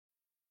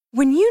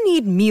When you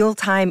need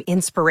mealtime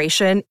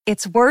inspiration,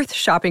 it's worth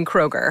shopping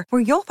Kroger,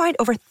 where you'll find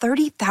over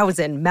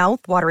 30,000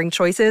 mouth-watering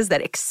choices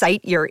that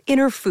excite your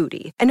inner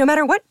foodie. And no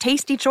matter what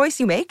tasty choice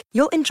you make,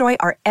 you'll enjoy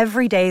our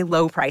everyday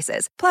low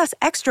prices, plus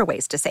extra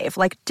ways to save,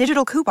 like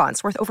digital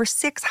coupons worth over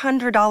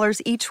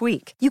 $600 each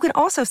week. You can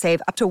also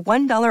save up to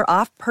 $1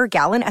 off per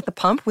gallon at the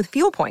pump with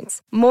fuel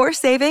points. More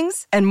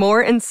savings and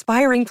more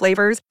inspiring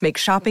flavors make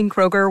shopping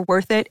Kroger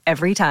worth it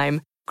every time.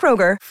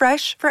 Kroger,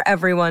 fresh for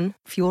everyone.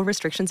 Fuel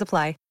restrictions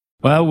apply.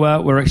 Well,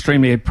 we're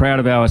extremely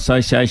proud of our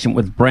association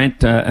with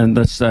Brandt and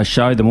this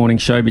show, the morning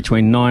show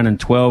between 9 and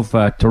 12.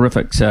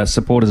 Terrific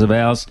supporters of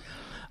ours.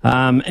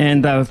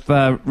 And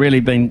they've really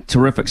been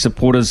terrific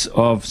supporters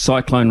of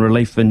cyclone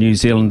relief in New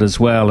Zealand as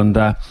well. And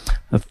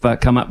have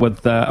come up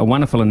with a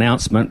wonderful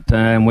announcement.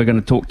 And we're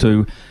going to talk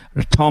to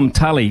Tom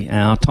Tully.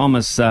 Tom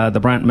is the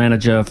Brandt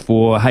manager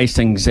for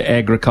Hastings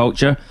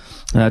Agriculture.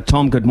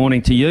 Tom, good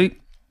morning to you.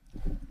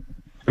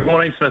 Good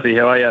morning, Smithy.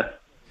 How are you?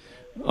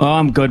 Oh,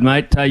 I'm good,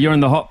 mate. You're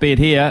in the hotbed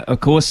here, of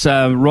course,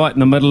 right in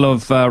the middle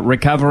of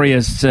recovery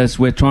as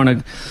we're trying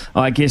to,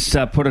 I guess,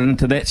 put it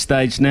into that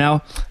stage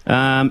now,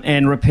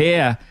 and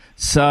repair.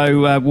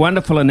 So,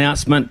 wonderful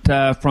announcement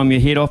from your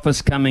head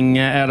office coming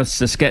out of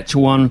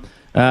Saskatchewan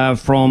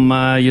from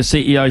your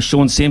CEO,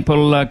 Sean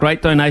Semple.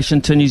 Great donation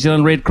to New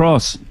Zealand Red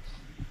Cross.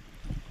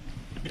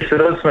 Yes,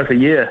 it is, Smithy.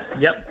 Yeah,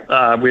 yep.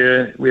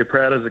 We're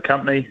proud as a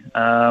company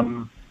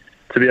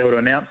to be able to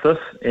announce this,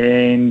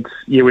 and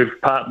yeah, we've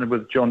partnered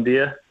with John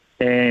Deere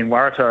and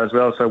Waratah as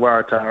well. So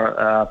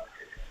Waratah,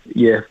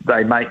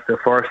 they make the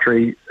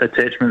forestry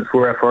attachments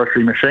for our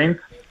forestry machines,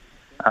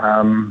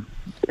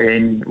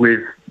 and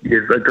we've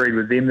agreed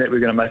with them that we're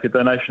going to make a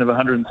donation of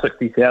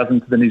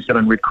 $160,000 to the New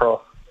Zealand Red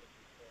Cross.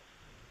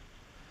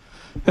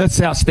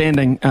 That's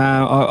outstanding.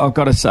 I've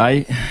got to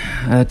say,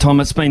 Tom,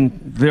 it's been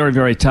very,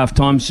 very tough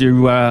times.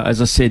 You,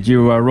 as I said,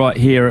 you are right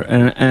here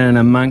and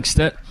amongst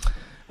it.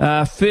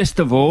 First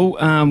of all,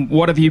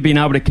 what have you been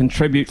able to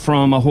contribute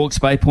from a Hawke's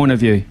Bay point of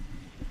view?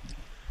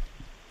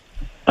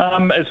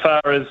 As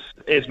far as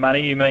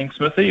money, you mean,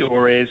 Smithy,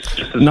 or as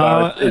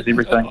far as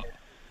everything?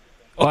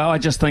 I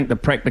just think the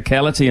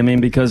practicality. I mean,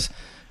 because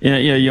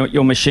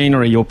your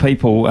machinery, your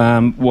people,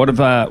 what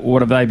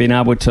have they been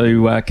able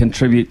to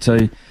contribute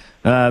to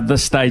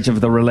this stage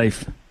of the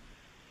relief?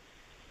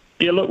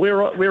 Yeah, look,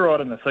 we're right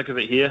in the thick of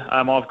it here.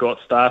 I've got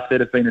staff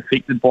that have been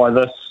affected by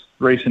this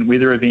recent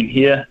weather event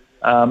here.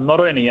 Not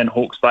only in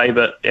Hawke's Bay,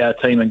 but our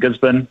team in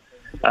Gisborne,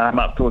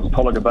 up towards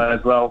Polliga Bay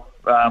as well.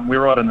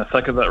 We're right in the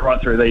thick of it,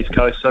 right through the East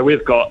Coast. So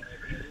we've got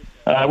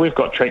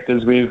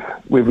tractors. We've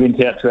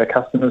lent out to our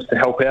customers to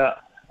help out.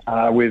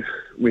 We've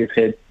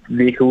had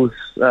vehicles,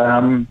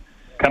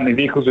 company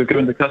vehicles we've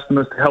given to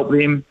customers to help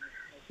them,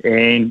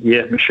 and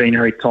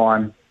machinery,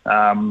 time,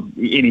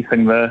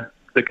 anything the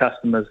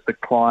customers, the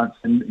clients,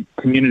 and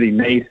community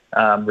need.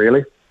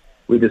 Really,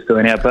 we're just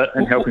doing our bit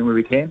and helping where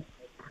we can.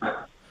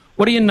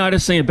 What are you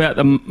noticing about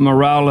the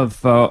morale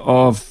of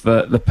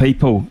the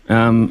people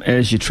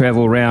as you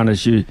travel around,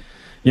 as you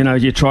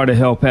try to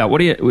help out?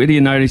 What are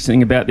you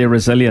noticing about their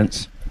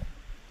resilience?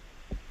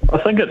 I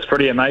think it's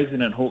pretty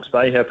amazing in Hawke's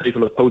Bay how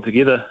people have pulled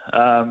together.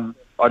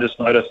 I just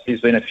noticed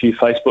there's been a few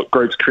Facebook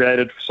groups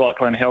created for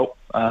Cyclone Help,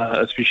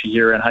 especially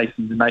here in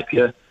Hastings and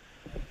Napier.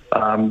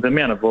 The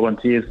amount of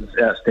volunteers is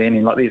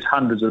outstanding. Like, there's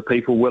hundreds of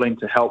people willing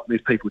to help.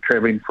 There's people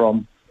travelling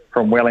from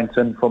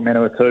Wellington, from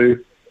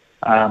Manawatu,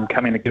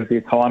 coming to give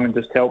their time and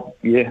just help,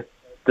 dig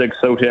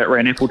silt out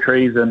around apple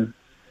trees and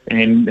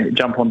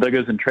jump on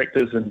diggers and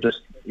tractors, and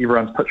just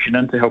everyone's pitching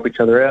in to help each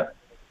other out.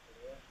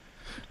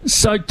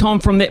 So, Tom,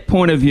 from that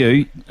point of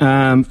view,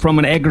 from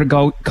an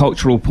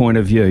agricultural point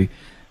of view,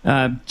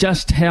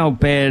 just how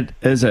bad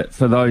is it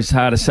for those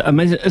hardest? I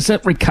mean, is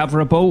it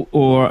recoverable,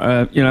 or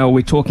are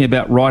we talking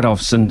about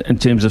write-offs in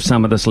terms of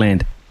some of this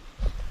land?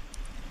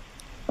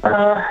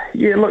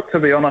 Look, to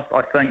be honest,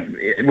 I think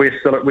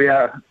we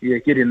are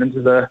getting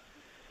into the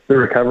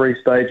recovery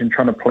stage and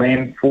trying to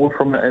plan forward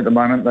from it at the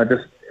moment. They're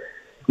just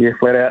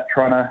flat out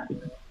trying to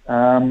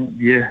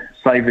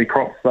save the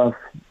crops they've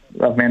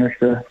managed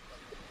to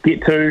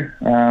get to,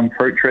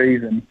 fruit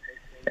trees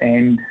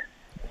and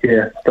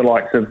the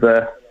likes of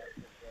the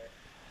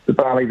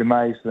barley, the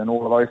maize, and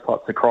all of those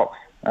types of crops.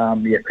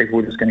 People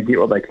are just going to get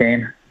what they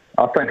can.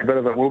 I think a bit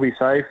of it will be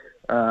saved.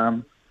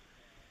 I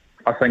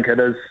think it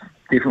is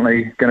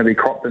definitely going to be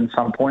cropped in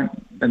some point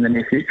in the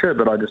near future,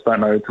 but I just don't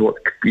know to what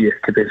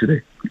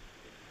capacity.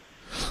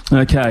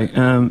 Okay,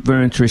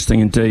 very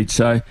interesting indeed.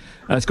 So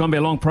it's going to be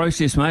a long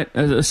process, mate.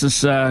 This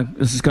is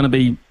going to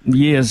be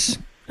years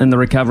in the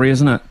recovery,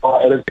 isn't it?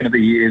 Oh, it is going to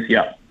be years,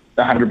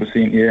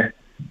 100%, yeah.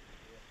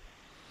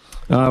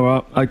 Oh,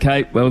 well,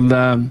 okay. Well,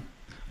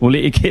 we'll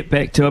let you get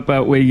back to it,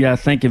 but we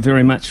thank you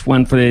very much,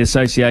 one, for the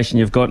association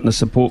you've got and the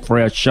support for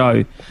our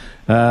show.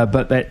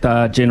 But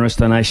that generous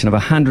donation of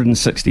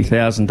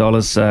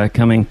 $160,000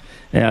 coming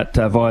out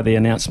via the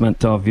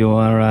announcement of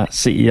your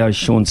CEO,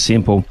 Sean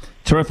Semple.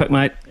 Terrific,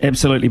 mate.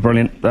 Absolutely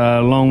brilliant.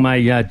 Long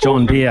may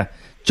John Deere,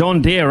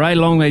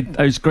 long may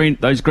those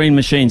green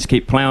machines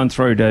keep ploughing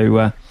through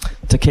to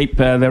keep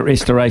the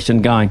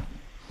restoration going.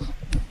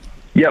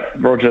 Yep,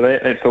 roger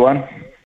that. That's the one.